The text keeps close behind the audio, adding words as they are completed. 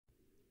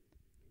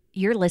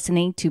You're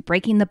listening to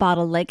Breaking the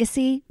Bottle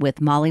Legacy with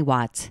Molly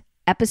Watts,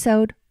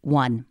 Episode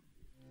 1.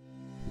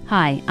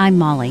 Hi, I'm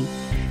Molly.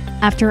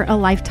 After a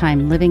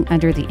lifetime living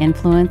under the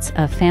influence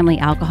of family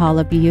alcohol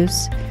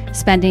abuse,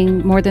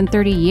 spending more than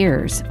 30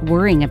 years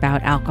worrying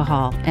about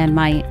alcohol and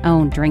my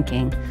own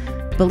drinking,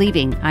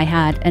 believing I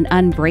had an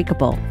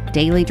unbreakable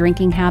daily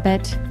drinking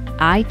habit,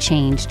 I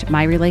changed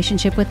my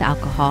relationship with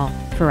alcohol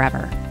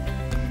forever.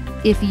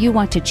 If you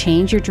want to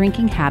change your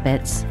drinking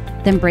habits,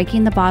 then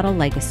Breaking the Bottle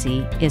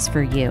Legacy is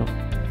for you.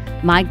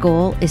 My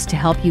goal is to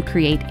help you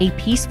create a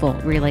peaceful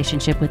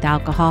relationship with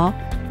alcohol,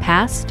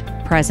 past,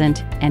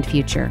 present, and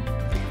future.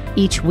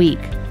 Each week,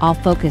 I'll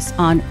focus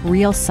on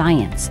real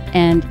science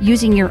and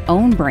using your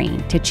own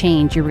brain to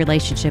change your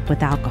relationship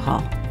with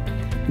alcohol.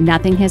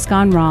 Nothing has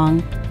gone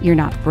wrong. You're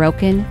not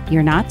broken.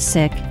 You're not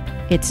sick.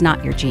 It's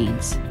not your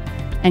genes.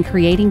 And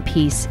creating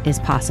peace is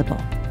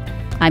possible.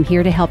 I'm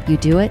here to help you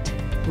do it.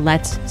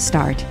 Let's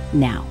start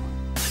now.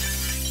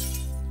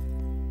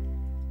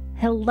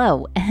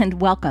 Hello, and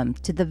welcome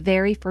to the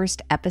very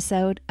first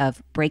episode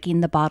of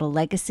Breaking the Bottle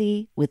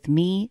Legacy with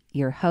me,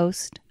 your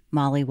host,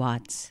 Molly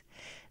Watts.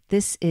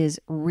 This is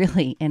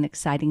really an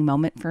exciting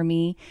moment for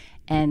me,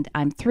 and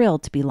I'm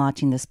thrilled to be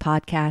launching this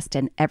podcast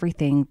and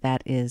everything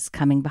that is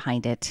coming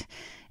behind it.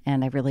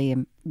 And I really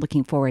am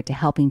looking forward to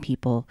helping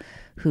people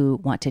who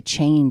want to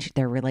change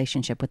their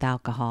relationship with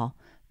alcohol,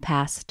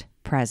 past,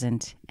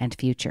 present, and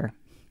future.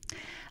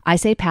 I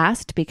say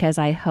past because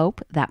I hope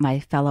that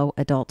my fellow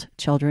adult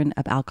children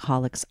of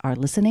alcoholics are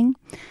listening,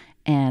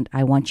 and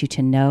I want you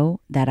to know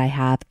that I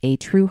have a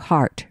true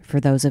heart for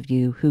those of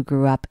you who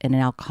grew up in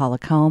an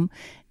alcoholic home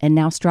and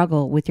now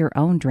struggle with your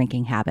own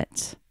drinking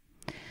habits.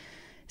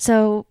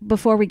 So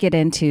before we get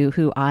into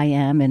who I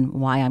am and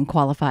why I'm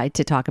qualified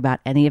to talk about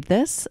any of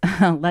this,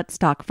 let's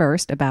talk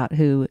first about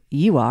who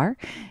you are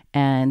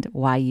and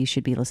why you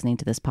should be listening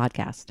to this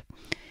podcast.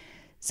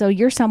 So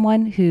you're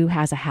someone who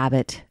has a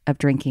habit of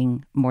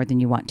drinking more than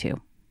you want to,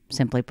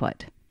 simply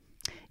put.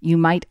 You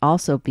might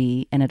also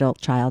be an adult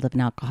child of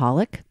an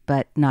alcoholic,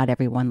 but not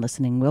everyone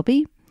listening will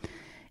be.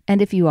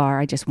 And if you are,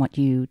 I just want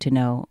you to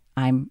know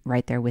I'm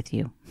right there with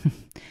you.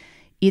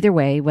 Either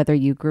way, whether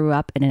you grew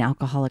up in an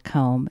alcoholic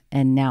home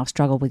and now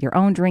struggle with your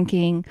own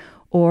drinking,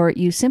 or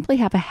you simply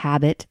have a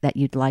habit that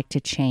you'd like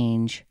to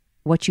change,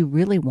 what you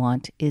really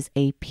want is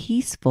a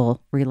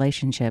peaceful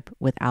relationship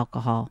with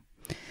alcohol.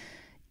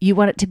 You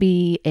want it to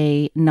be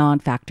a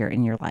non-factor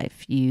in your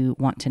life. You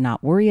want to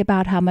not worry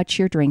about how much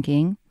you're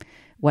drinking,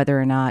 whether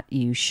or not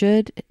you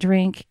should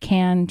drink,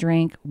 can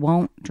drink,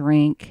 won't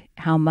drink,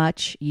 how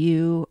much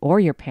you or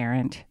your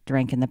parent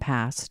drank in the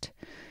past.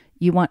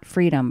 You want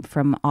freedom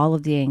from all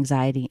of the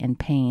anxiety and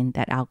pain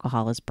that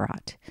alcohol has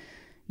brought.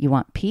 You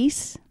want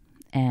peace,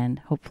 and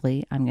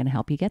hopefully I'm going to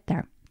help you get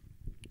there.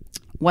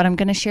 What I'm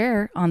going to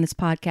share on this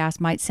podcast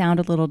might sound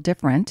a little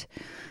different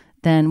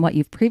than what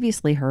you've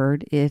previously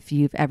heard if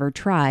you've ever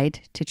tried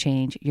to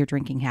change your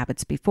drinking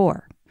habits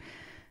before.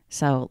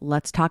 So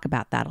let's talk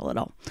about that a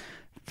little.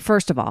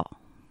 First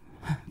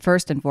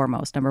and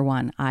foremost, number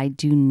one, I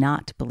do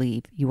not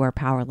believe you are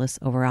powerless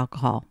over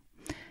alcohol.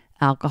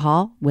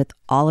 Alcohol, with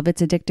all of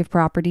its addictive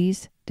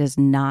properties, does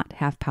not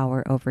have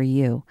power over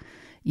you.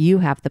 You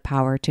have the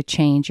power to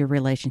change your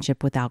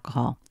relationship with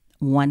alcohol,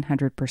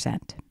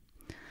 100%.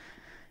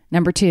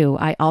 Number two,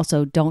 I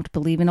also don't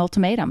believe in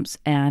ultimatums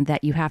and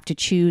that you have to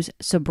choose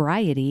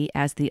sobriety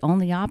as the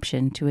only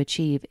option to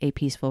achieve a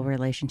peaceful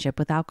relationship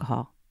with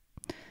alcohol.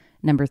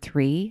 Number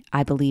three,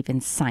 I believe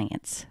in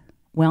science,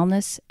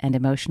 wellness, and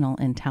emotional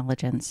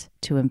intelligence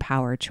to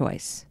empower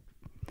choice.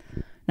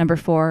 Number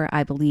four,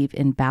 I believe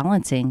in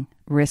balancing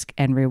risk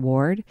and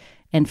reward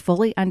and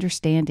fully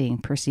understanding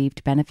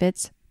perceived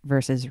benefits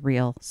versus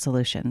real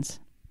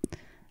solutions.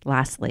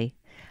 Lastly,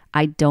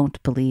 I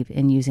don't believe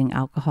in using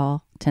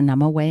alcohol to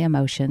numb away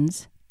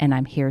emotions, and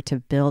I'm here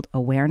to build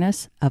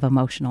awareness of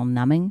emotional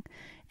numbing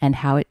and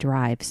how it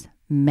drives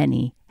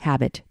many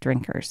habit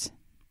drinkers.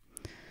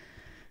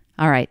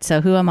 All right,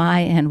 so who am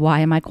I and why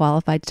am I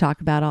qualified to talk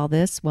about all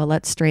this? Well,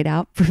 let's straight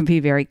out be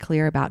very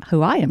clear about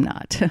who I am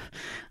not.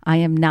 I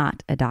am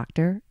not a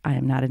doctor. I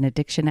am not an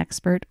addiction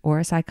expert or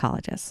a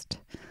psychologist.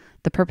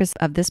 The purpose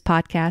of this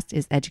podcast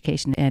is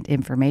education and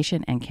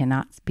information and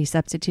cannot be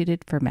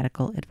substituted for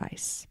medical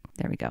advice.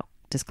 There we go.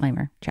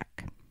 Disclaimer,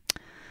 check.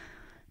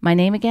 My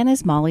name again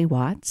is Molly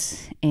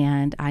Watts,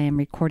 and I am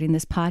recording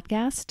this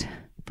podcast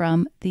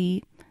from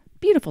the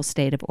beautiful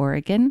state of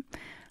Oregon.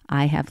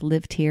 I have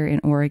lived here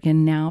in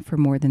Oregon now for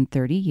more than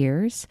 30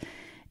 years,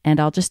 and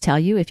I'll just tell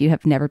you, if you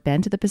have never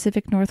been to the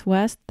Pacific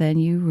Northwest, then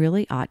you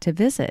really ought to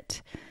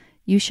visit.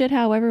 You should,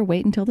 however,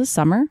 wait until the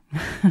summer.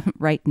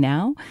 Right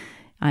now,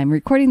 I'm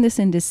recording this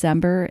in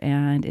December,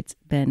 and it's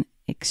been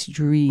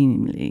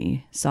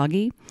extremely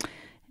soggy,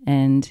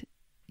 and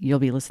you'll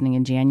be listening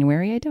in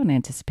January. I don't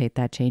anticipate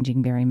that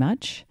changing very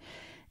much.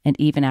 And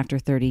even after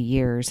 30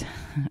 years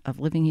of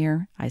living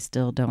here, I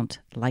still don't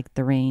like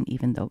the rain,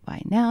 even though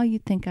by now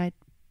you'd think I'd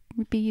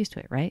be used to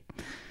it, right?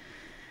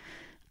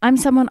 I'm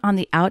someone on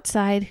the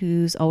outside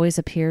who's always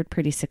appeared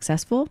pretty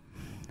successful.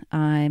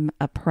 I'm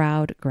a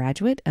proud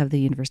graduate of the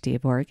University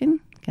of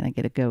Oregon. Can I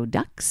get a go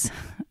Ducks?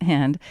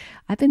 And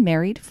I've been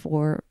married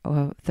for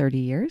 30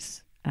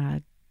 years,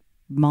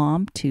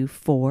 mom to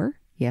 4,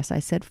 yes, I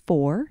said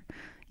 4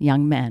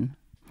 young men.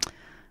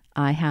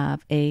 I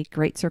have a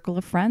great circle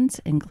of friends,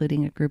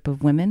 including a group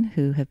of women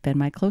who have been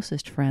my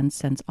closest friends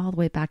since all the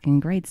way back in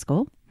grade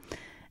school.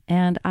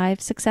 And I've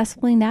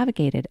successfully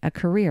navigated a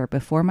career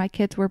before my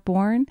kids were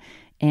born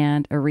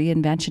and a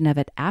reinvention of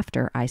it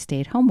after I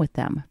stayed home with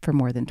them for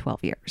more than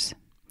 12 years.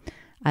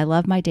 I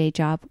love my day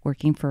job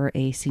working for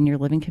a senior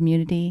living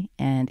community,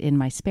 and in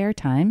my spare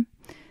time,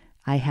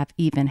 I have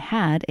even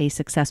had a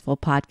successful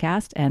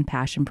podcast and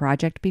passion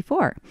project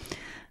before.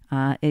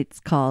 It's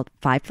called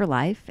 5 for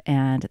Life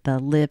and the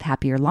Live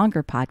Happier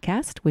Longer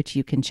podcast, which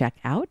you can check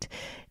out.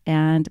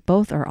 And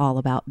both are all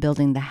about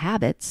building the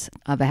habits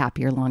of a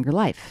happier, longer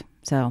life.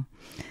 So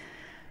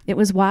it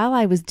was while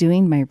I was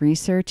doing my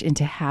research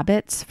into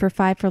habits for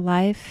 5 for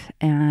Life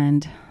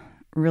and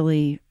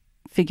really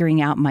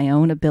figuring out my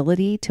own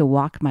ability to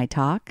walk my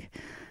talk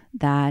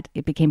that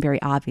it became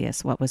very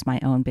obvious what was my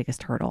own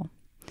biggest hurdle.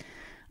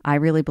 I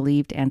really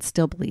believed and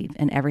still believe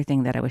in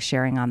everything that I was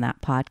sharing on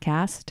that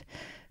podcast.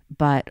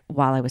 But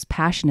while I was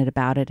passionate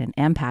about it and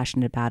am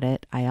passionate about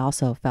it, I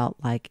also felt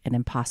like an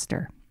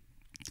imposter.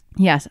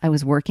 Yes, I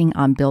was working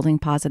on building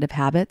positive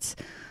habits,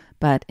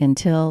 but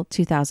until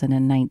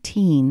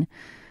 2019,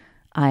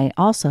 I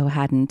also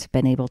hadn't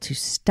been able to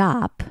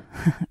stop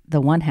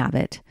the one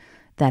habit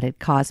that had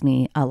caused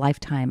me a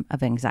lifetime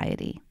of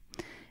anxiety.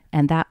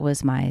 And that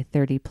was my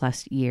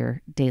 30-plus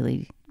year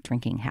daily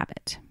drinking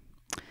habit.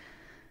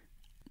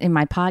 In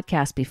my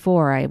podcast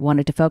before, I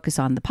wanted to focus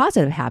on the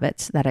positive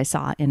habits that I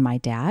saw in my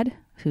dad,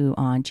 who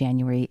on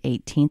January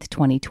 18th,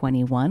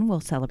 2021 will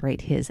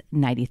celebrate his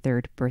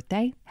 93rd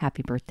birthday.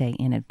 Happy birthday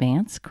in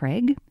advance,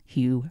 Craig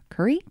Hugh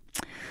Curry.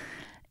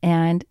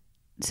 And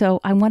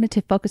so I wanted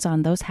to focus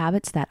on those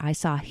habits that I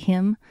saw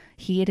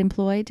he had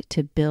employed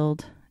to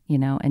build,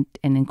 and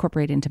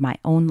incorporate into my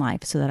own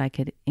life so that I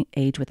could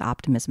age with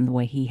optimism the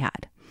way he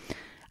had.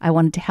 I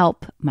wanted to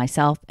help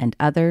myself and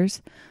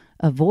others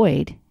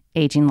avoid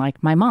aging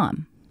like my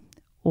mom.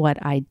 What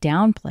I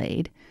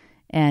downplayed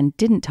and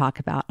didn't talk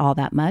about all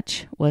that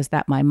much was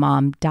that my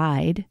mom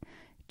died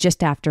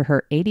just after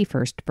her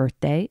 81st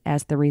birthday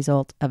as the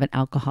result of an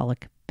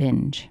alcoholic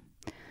binge.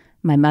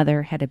 My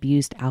mother had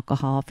abused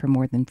alcohol for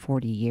more than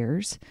 40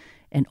 years,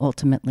 and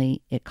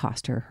ultimately it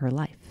cost her her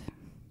life.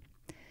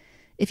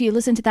 If you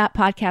listened to that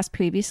podcast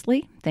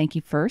previously, thank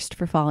you first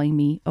for following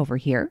me over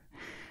here.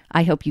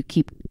 I hope you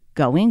keep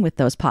going with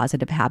those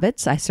positive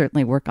habits. I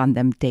certainly work on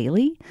them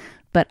daily.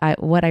 But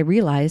what I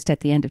realized at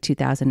the end of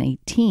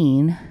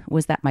 2018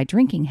 was that my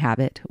drinking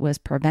habit was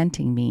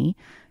preventing me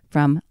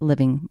from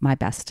living my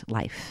best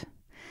life.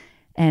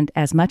 And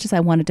as much as I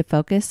wanted to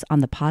focus on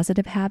the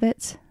positive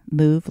habits,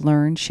 move,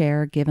 learn,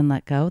 share, give, and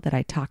let go that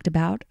I talked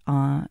about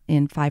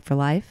in 5 for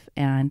Life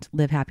and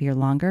Live Happier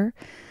Longer,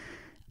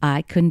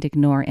 I couldn't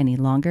ignore any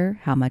longer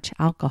how much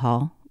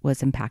alcohol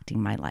was impacting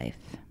my life.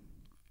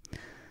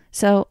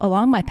 So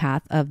along my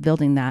path of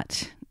building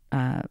that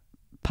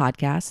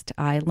podcast,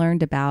 I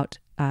learned about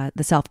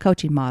the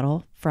self-coaching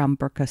model from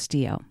Brooke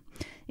Castillo.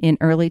 In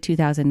early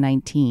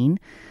 2019,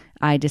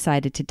 I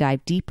decided to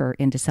dive deeper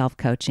into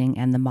self-coaching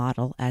and the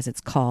model, as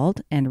it's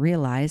called, and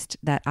realized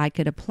that I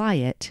could apply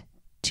it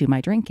to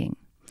my drinking.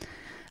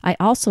 I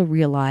also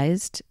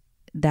realized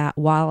that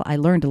while I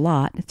learned a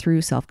lot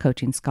through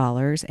self-coaching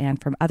scholars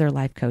and from other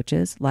life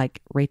coaches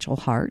like Rachel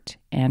Hart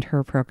and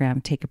her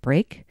program Take a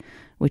Break,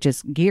 which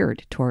is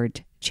geared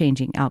toward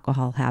changing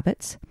alcohol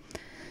habits,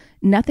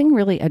 nothing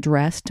really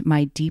addressed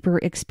my deeper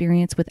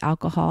experience with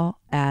alcohol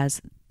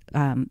as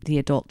the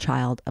adult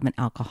child of an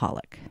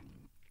alcoholic.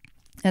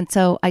 And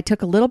so I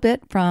took a little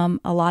bit from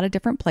a lot of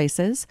different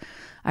places.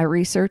 I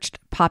researched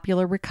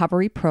popular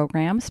recovery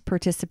programs,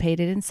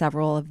 participated in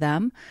several of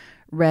them,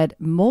 read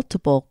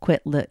multiple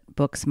Quit Lit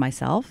books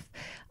myself,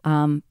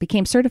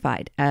 became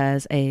certified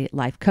as a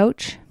life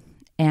coach.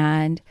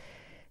 And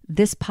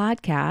this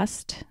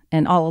podcast,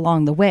 and all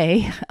along the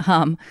way,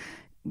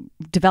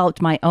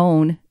 developed my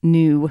own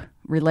new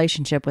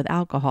relationship with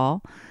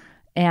alcohol.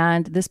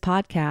 And this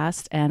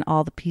podcast and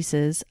all the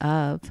pieces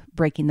of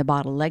Breaking the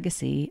Bottle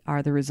Legacy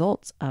are the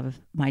results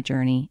of my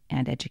journey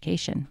and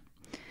education.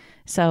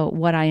 So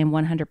what I am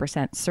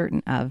 100%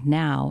 certain of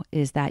now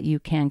is that you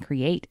can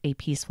create a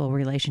peaceful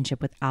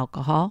relationship with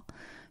alcohol,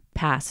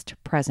 past,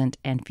 present,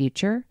 and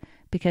future,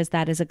 because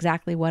that is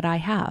exactly what I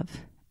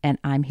have. And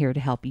I'm here to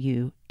help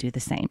you do the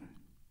same.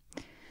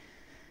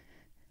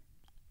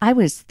 I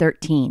was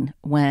 13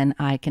 when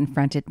I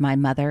confronted my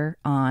mother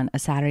on a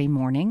Saturday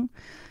morning.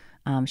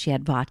 She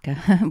had vodka,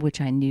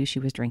 which I knew she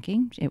was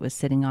drinking. It was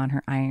sitting on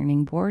her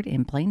ironing board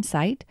in plain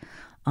sight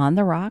on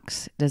the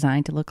rocks,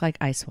 designed to look like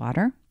ice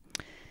water.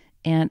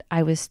 And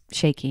I was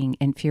shaking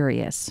and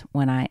furious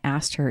when I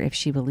asked her if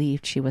she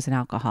believed she was an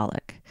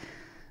alcoholic.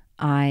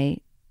 I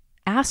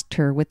asked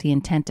her with the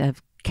intent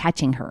of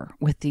catching her,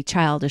 with the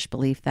childish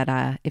belief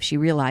that if she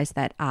realized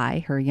that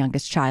I, her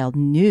youngest child,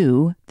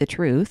 knew the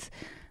truth,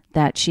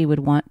 that she would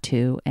want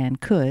to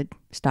and could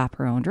stop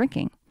her own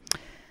drinking.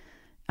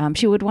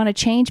 She would want to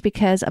change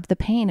because of the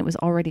pain it was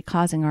already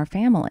causing our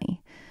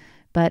family.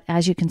 But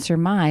as you can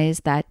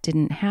surmise, that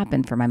didn't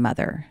happen for my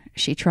mother.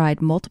 She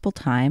tried multiple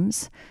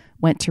times,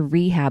 went to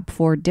rehab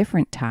 4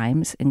 different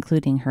times,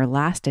 including her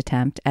last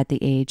attempt at the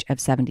age of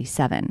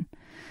 77.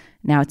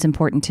 Now, it's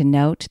important to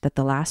note that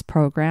the last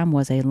program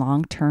was a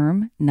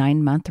long-term,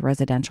 9-month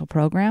residential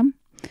program.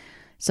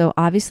 So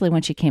obviously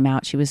when she came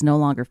out, she was no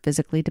longer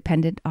physically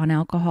dependent on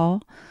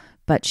alcohol,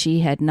 but she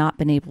had not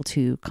been able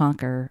to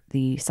conquer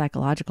the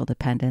psychological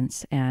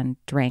dependence and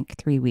drank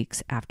 3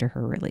 weeks after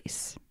her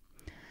release.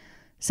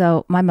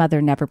 So my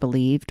mother never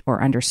believed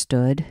or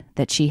understood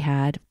that she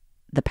had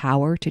the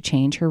power to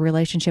change her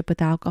relationship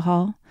with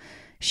alcohol.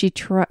 She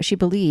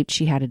believed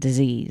she had a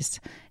disease,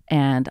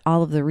 and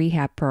all of the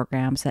rehab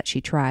programs that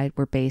she tried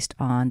were based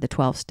on the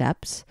 12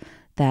 steps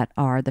that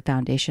are the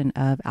foundation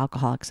of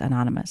Alcoholics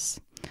Anonymous.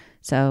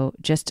 So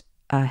just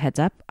a heads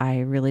up, I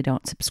really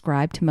don't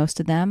subscribe to most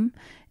of them.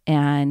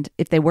 And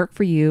if they work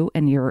for you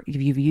and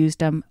you've used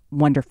them,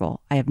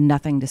 wonderful. I have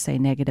nothing to say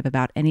negative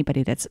about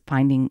anybody that's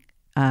finding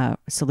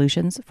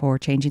solutions for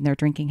changing their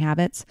drinking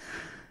habits.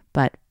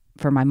 But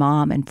for my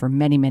mom and for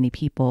many, many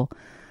people,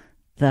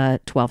 the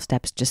 12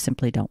 steps just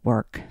simply don't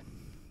work.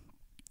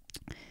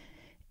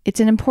 It's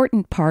an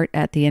important part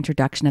at the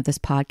introduction of this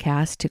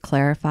podcast to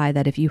clarify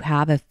that if you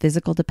have a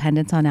physical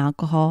dependence on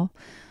alcohol,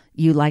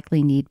 you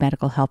likely need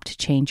medical help to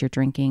change your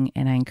drinking,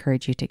 and I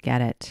encourage you to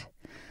get it.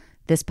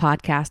 This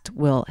podcast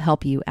will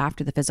help you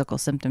after the physical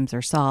symptoms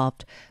are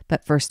solved,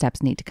 but first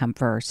steps need to come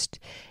first.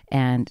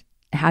 And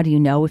how do you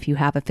know if you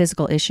have a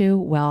physical issue?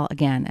 Well,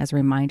 again, as a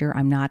reminder,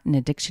 I'm not an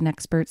addiction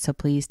expert, so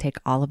please take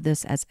all of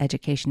this as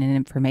education and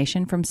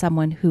information from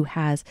someone who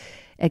has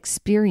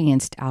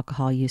experienced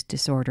alcohol use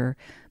disorder,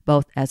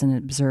 both as an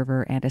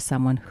observer and as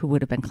someone who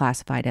would have been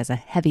classified as a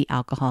heavy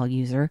alcohol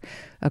user,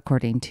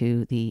 according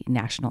to the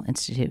National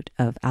Institute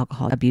of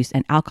Alcohol Abuse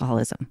and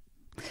Alcoholism.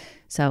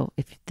 So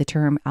if the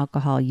term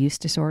alcohol use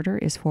disorder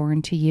is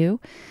foreign to you,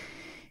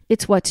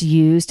 it's what's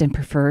used and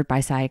preferred by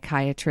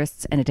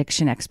psychiatrists and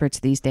addiction experts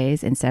these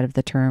days instead of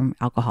the term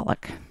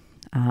alcoholic.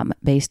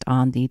 Based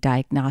on the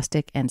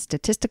Diagnostic and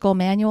Statistical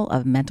Manual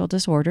of Mental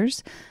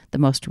Disorders, the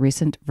most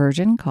recent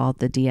version called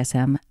the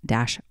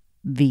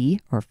DSM-V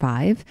or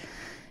 5,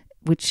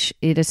 which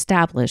it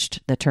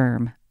established the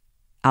term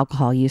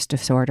alcohol use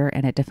disorder,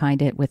 and it defined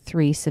it with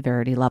 3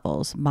 severity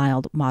levels: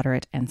 mild,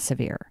 moderate, and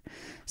severe.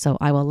 So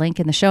I will link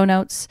in the show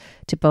notes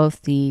to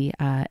both the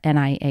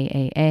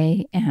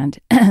NIAAA and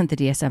the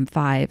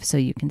DSM-5 so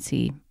you can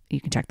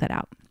check that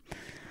out.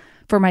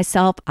 For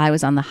myself, I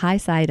was on the high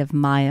side of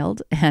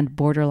mild and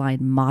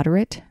borderline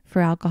moderate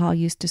for alcohol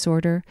use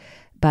disorder,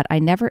 but I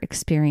never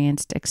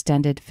experienced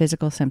extended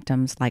physical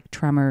symptoms like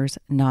tremors,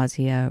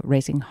 nausea,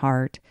 racing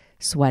heart,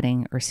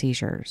 sweating, or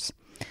seizures.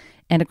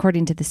 And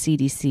according to the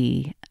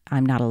CDC,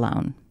 I'm not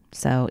alone.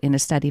 So in a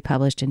study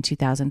published in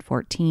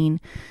 2014,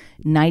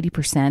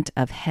 90%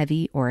 of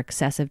heavy or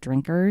excessive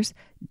drinkers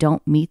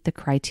don't meet the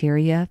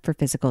criteria for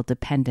physical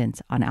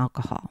dependence on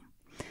alcohol.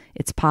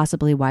 It's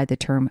possibly why the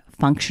term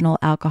functional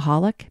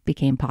alcoholic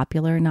became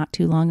popular not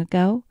too long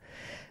ago.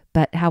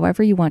 But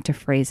however you want to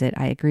phrase it,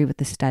 I agree with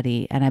the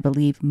study, and I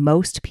believe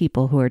most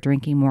people who are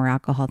drinking more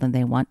alcohol than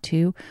they want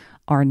to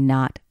are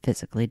not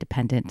physically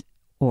dependent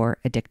or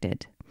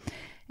addicted.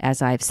 As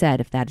I've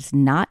said, if that is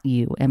not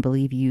you and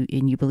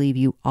you believe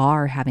you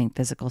are having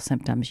physical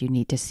symptoms, you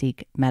need to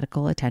seek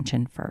medical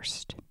attention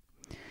first.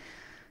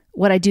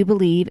 What I do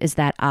believe is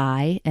that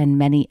I and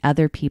many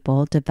other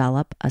people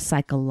develop a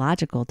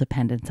psychological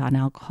dependence on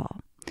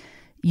alcohol.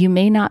 You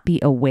may not be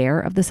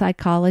aware of the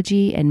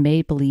psychology and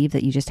may believe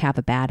that you just have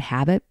a bad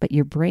habit, but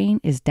your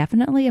brain is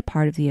definitely a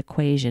part of the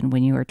equation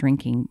when you are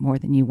drinking more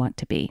than you want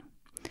to be.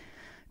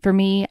 For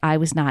me, I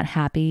was not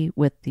happy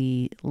with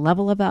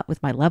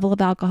my level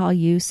of alcohol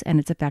use and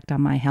its effect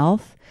on my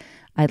health.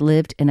 I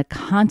lived in a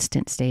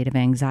constant state of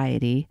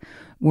anxiety,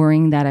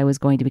 worrying that I was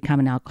going to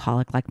become an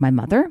alcoholic like my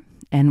mother,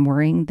 and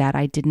worrying that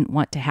I didn't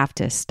want to have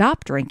to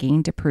stop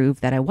drinking to prove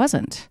that I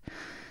wasn't.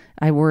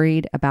 I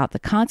worried about the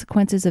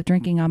consequences of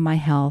drinking on my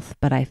health,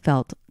 but I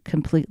felt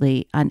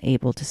completely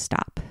unable to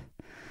stop.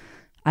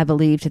 I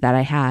believed that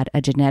I had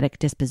a genetic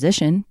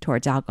disposition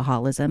towards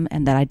alcoholism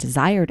and that I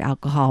desired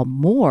alcohol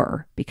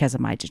more because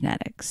of my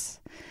genetics.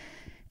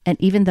 And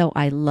even though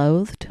I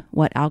loathed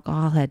what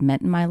alcohol had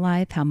meant in my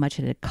life, how much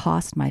it had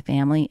cost my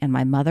family and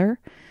my mother,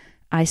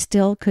 I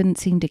still couldn't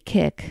seem to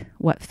kick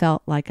what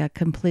felt like a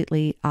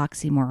completely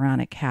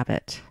oxymoronic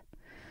habit.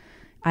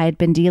 I had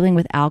been dealing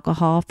with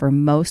alcohol for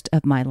most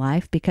of my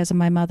life because of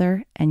my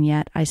mother, and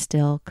yet I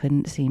still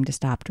couldn't seem to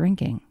stop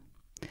drinking.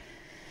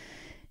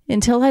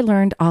 Until I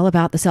learned all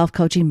about the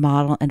self-coaching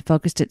model and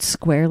focused it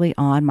squarely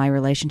on my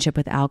relationship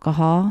with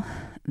alcohol,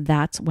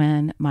 that's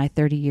when my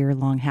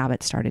 30-year-long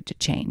habit started to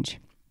change.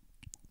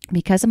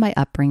 Because of my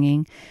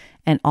upbringing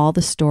and all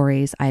the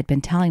stories I had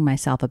been telling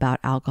myself about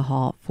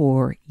alcohol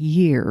for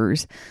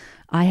years,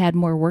 I had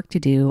more work to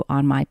do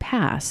on my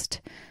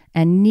past.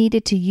 and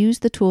needed to use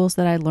the tools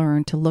that I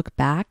learned to look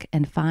back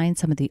and find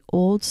some of the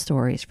old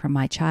stories from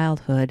my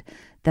childhood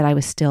that I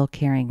was still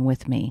carrying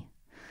with me.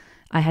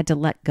 I had to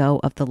let go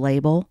of the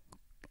label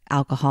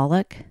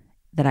alcoholic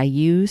that I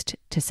used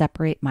to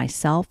separate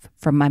myself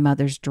from my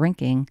mother's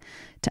drinking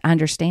to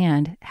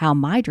understand how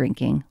my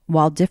drinking,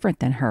 while different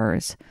than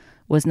hers,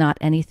 was not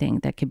anything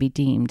that could be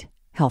deemed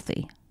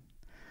healthy.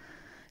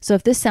 So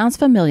if this sounds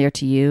familiar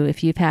to you,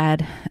 if you've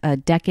had a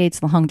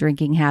decades-long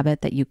drinking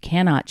habit that you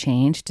cannot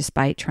change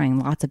despite trying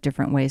lots of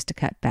different ways to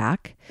cut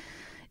back,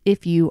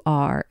 if you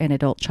are an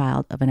adult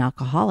child of an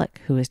alcoholic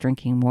who is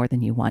drinking more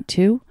than you want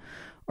to,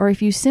 or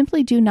if you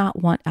simply do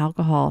not want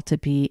alcohol to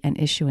be an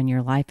issue in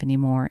your life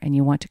anymore and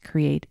you want to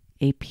create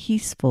a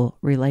peaceful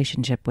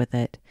relationship with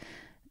it,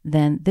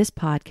 then this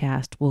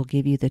podcast will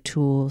give you the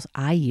tools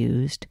I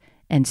used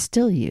and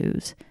still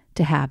use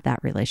to have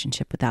that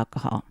relationship with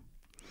alcohol.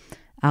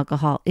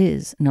 Alcohol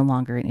is no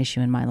longer an issue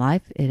in my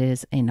life. It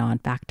is a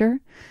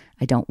non-factor.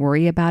 I don't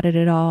worry about it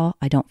at all.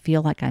 I don't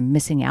feel like I'm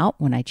missing out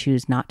when I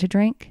choose not to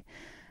drink.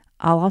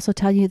 I'll also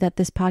tell you that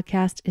this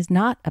podcast is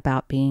not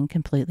about being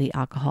completely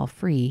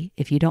alcohol-free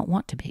if you don't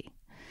want to be.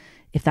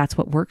 If that's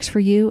what works for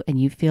you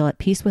and you feel at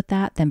peace with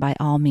that, then by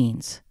all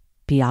means,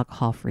 be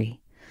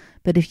alcohol-free.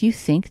 But if you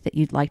think that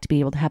you'd like to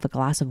be able to have a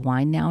glass of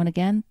wine now and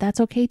again,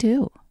 that's okay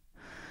too.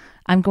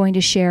 I'm going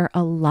to share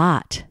a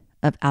lot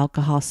of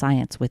alcohol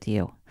science with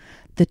you.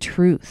 The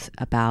truth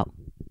about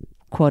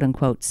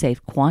quote-unquote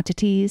safe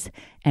quantities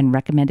and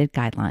recommended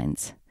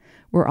guidelines.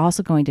 We're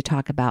also going to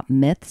talk about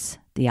myths,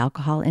 the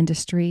alcohol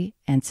industry,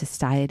 and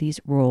society's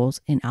roles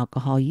in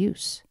alcohol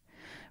use.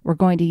 We're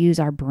going to use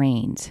our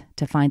brains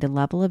to find a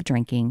level of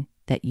drinking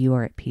that you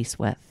are at peace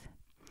with.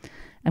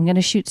 I'm going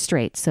to shoot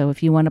straight, so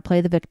if you want to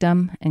play the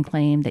victim and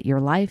claim that your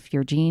life,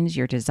 your genes,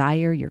 your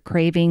desire, your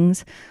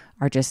cravings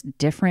are just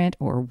different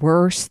or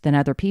worse than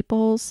other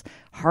people's,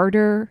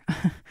 harder,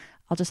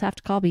 I'll just have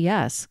to call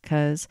BS,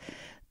 because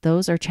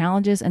those are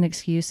challenges and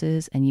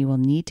excuses, and you will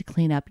need to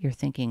clean up your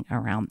thinking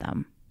around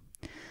them.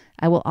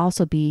 I will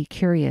also be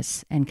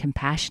curious and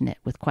compassionate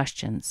with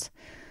questions,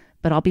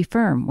 but I'll be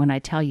firm when I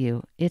tell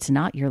you it's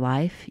not your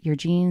life, your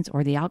genes,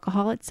 or the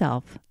alcohol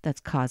itself that's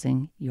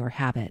causing your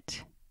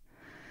habit.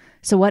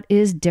 So what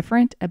is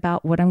different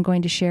about what I'm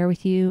going to share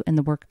with you and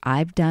the work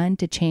I've done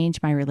to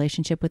change my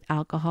relationship with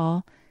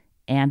alcohol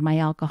and my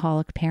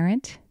alcoholic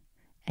parent?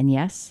 And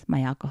yes,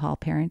 my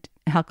alcoholic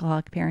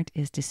parent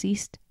is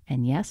deceased.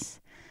 And yes,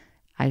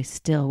 I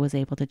still was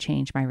able to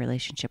change my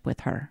relationship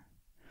with her.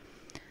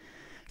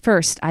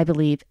 First, I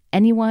believe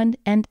anyone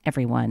and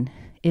everyone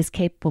is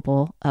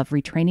capable of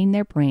retraining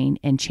their brain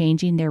and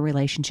changing their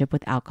relationship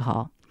with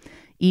alcohol.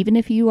 Even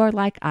if you are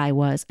like I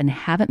was and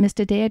haven't missed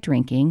a day of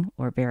drinking,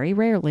 or very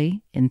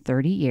rarely in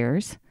 30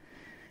 years,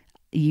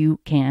 you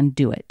can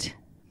do it.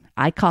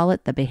 I call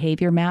it the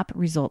behavior map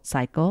result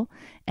cycle,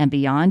 and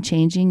beyond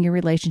changing your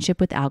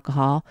relationship with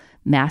alcohol,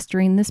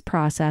 mastering this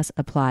process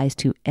applies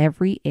to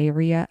every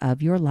area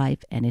of your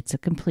life, and it's a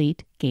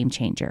complete game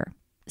changer.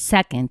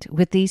 Second,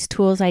 with these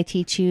tools I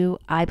teach you,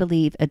 I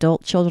believe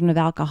adult children of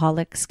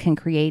alcoholics can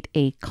create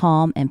a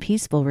calm and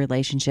peaceful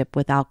relationship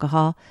with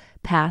alcohol,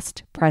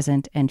 past,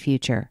 present, and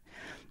future.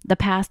 The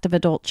past of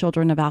adult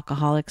children of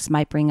alcoholics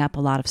might bring up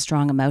a lot of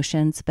strong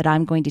emotions, but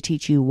I'm going to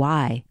teach you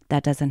why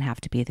that doesn't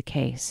have to be the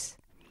case.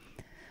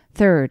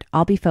 Third,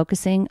 I'll be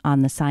focusing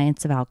on the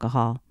science of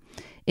alcohol.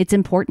 It's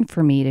important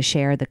for me to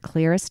share the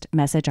clearest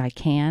message I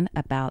can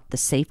about the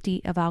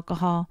safety of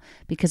alcohol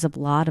because a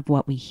lot of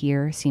what we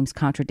hear seems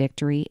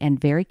contradictory and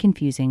very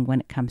confusing when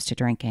it comes to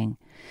drinking.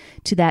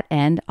 To that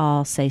end,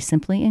 I'll say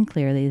simply and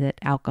clearly that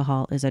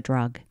alcohol is a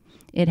drug.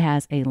 It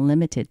has a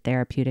limited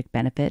therapeutic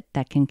benefit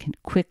that can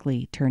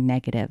quickly turn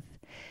negative.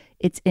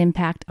 Its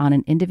impact on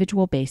an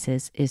individual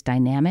basis is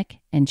dynamic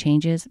and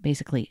changes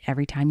basically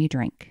every time you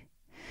drink.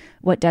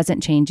 What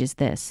doesn't change is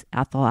this: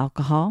 ethyl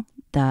alcohol,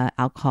 the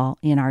alcohol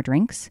in our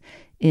drinks,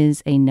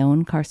 is a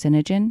known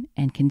carcinogen,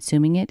 and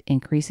consuming it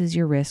increases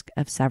your risk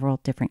of several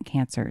different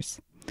cancers.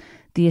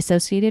 The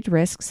associated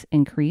risks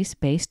increase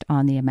based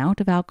on the amount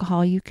of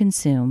alcohol you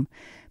consume,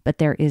 but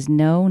there is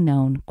no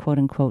known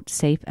quote-unquote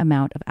safe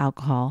amount of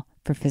alcohol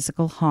for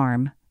physical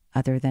harm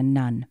other than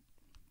none.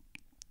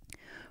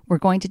 We're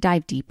going to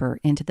dive deeper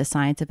into the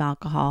science of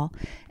alcohol,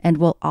 and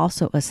we'll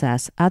also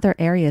assess other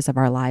areas of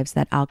our lives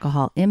that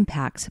alcohol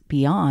impacts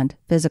beyond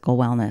physical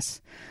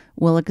wellness.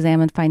 We'll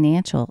examine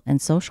financial and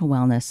social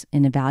wellness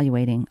in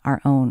evaluating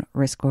our own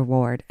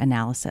risk-reward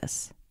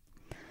analysis.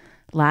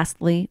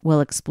 Lastly,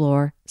 we'll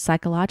explore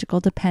psychological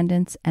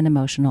dependence and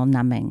emotional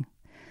numbing.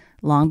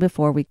 Long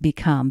before we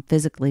become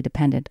physically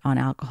dependent on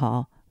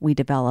alcohol, we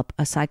develop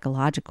a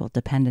psychological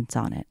dependence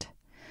on it.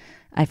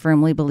 I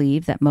firmly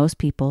believe that most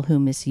people who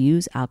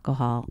misuse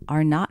alcohol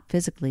are not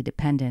physically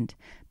dependent,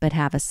 but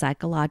have a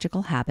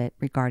psychological habit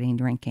regarding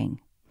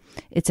drinking.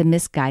 It's a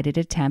misguided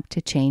attempt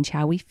to change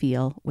how we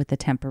feel with a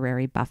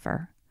temporary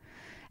buffer.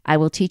 I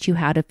will teach you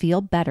how to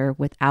feel better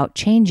without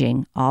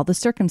changing all the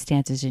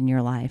circumstances in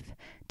your life,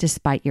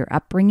 despite your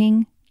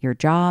upbringing, your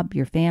job,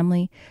 your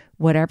family,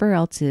 whatever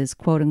else is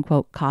quote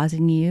unquote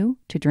causing you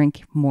to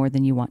drink more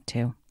than you want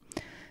to.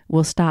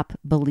 We'll stop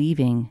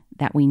believing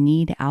that we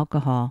need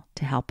alcohol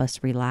to help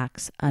us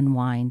relax,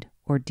 unwind,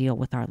 or deal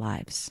with our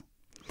lives.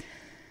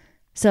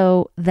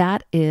 So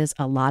that is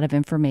a lot of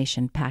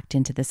information packed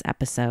into this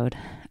episode.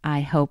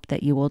 I hope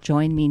that you will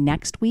join me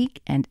next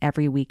week and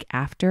every week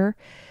after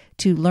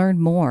to learn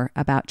more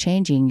about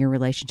changing your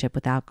relationship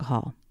with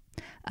alcohol.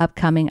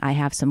 Upcoming, I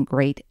have some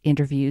great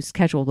interviews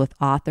scheduled with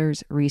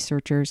authors,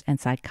 researchers, and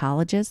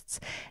psychologists,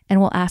 and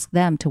we'll ask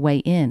them to weigh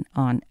in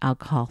on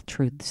alcohol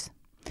truths.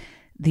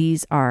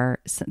 These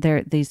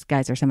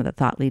guys are some of the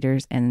thought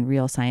leaders and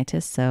real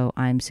scientists, so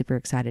I'm super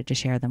excited to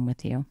share them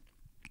with you.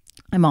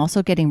 I'm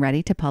also getting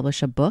ready to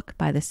publish a book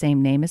by the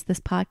same name as this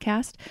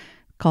podcast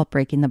called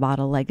Breaking the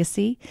Bottle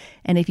Legacy.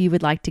 And if you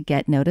would like to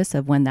get notice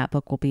of when that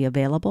book will be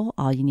available,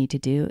 all you need to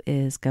do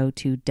is go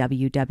to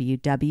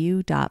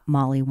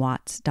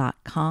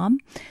www.mollywatts.com.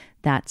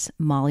 That's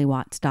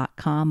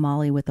mollywatts.com,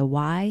 Molly with a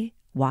Y,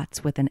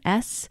 Watts with an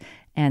S,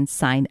 and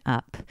sign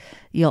up.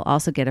 You'll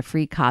also get a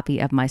free copy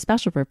of my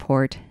special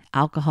report,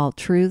 Alcohol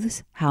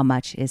Truths, How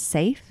Much is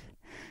Safe.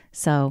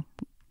 So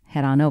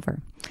head on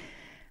over.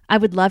 I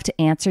would love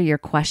to answer your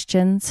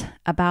questions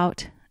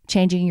about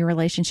changing your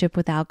relationship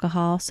with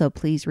alcohol, so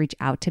please reach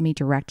out to me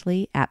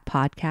directly at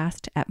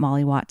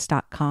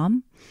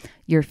podcast@mollywatts.com.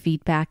 Your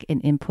feedback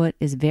and input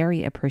is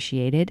very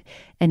appreciated,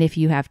 and if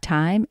you have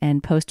time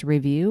and post a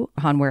review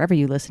on wherever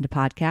you listen to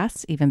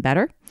podcasts, even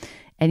better.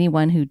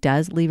 Anyone who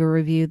does leave a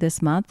review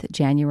this month,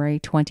 January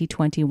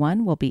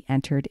 2021, will be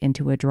entered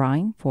into a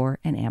drawing for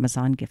an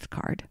Amazon gift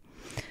card.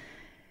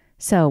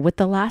 So with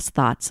the last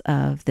thoughts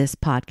of this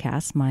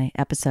podcast, my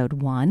episode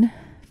 1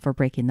 for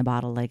Breaking the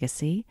Bottle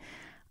Legacy,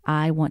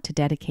 I want to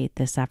dedicate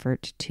this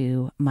effort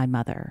to my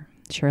mother,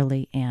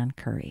 Shirley Ann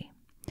Curry.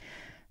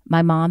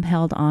 My mom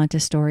held on to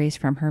stories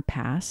from her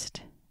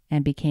past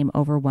and became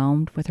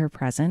overwhelmed with her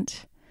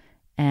present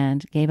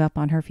and gave up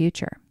on her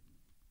future.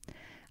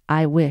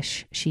 I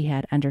wish she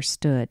had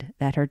understood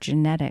that her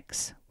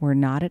genetics were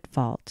not at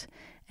fault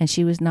and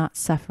she was not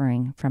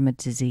suffering from a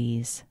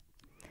disease.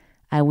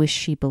 I wish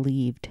she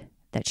believed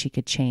that she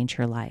could change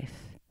her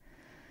life.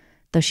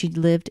 Though she'd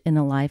lived in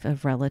a life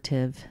of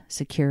relative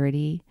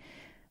security,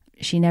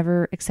 she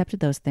never accepted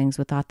those things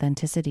with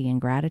authenticity and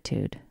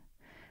gratitude.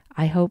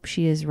 I hope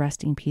she is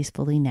resting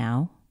peacefully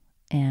now,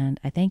 and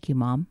I thank you,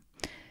 Mom,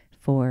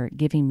 for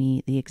giving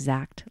me the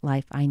exact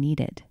life I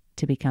needed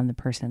to become the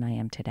person I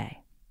am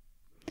today.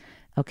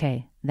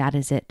 Okay, that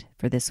is it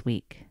for this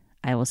week.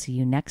 I will see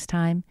you next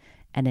time,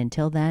 and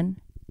until then,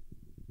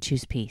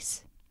 choose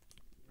peace.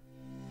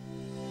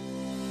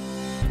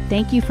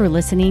 Thank you for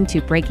listening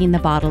to Breaking the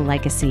Bottle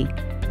Legacy.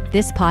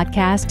 This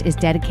podcast is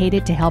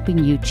dedicated to helping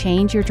you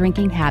change your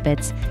drinking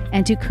habits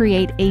and to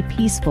create a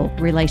peaceful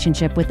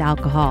relationship with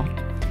alcohol.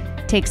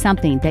 Take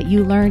something that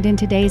you learned in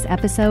today's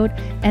episode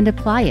and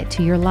apply it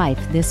to your life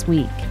this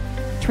week.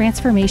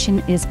 Transformation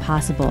is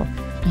possible.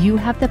 You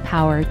have the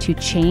power to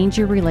change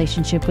your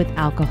relationship with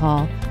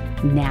alcohol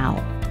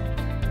now.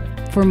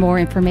 For more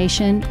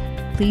information,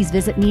 please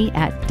visit me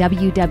at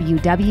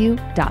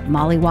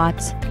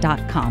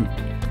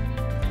www.mollywatts.com.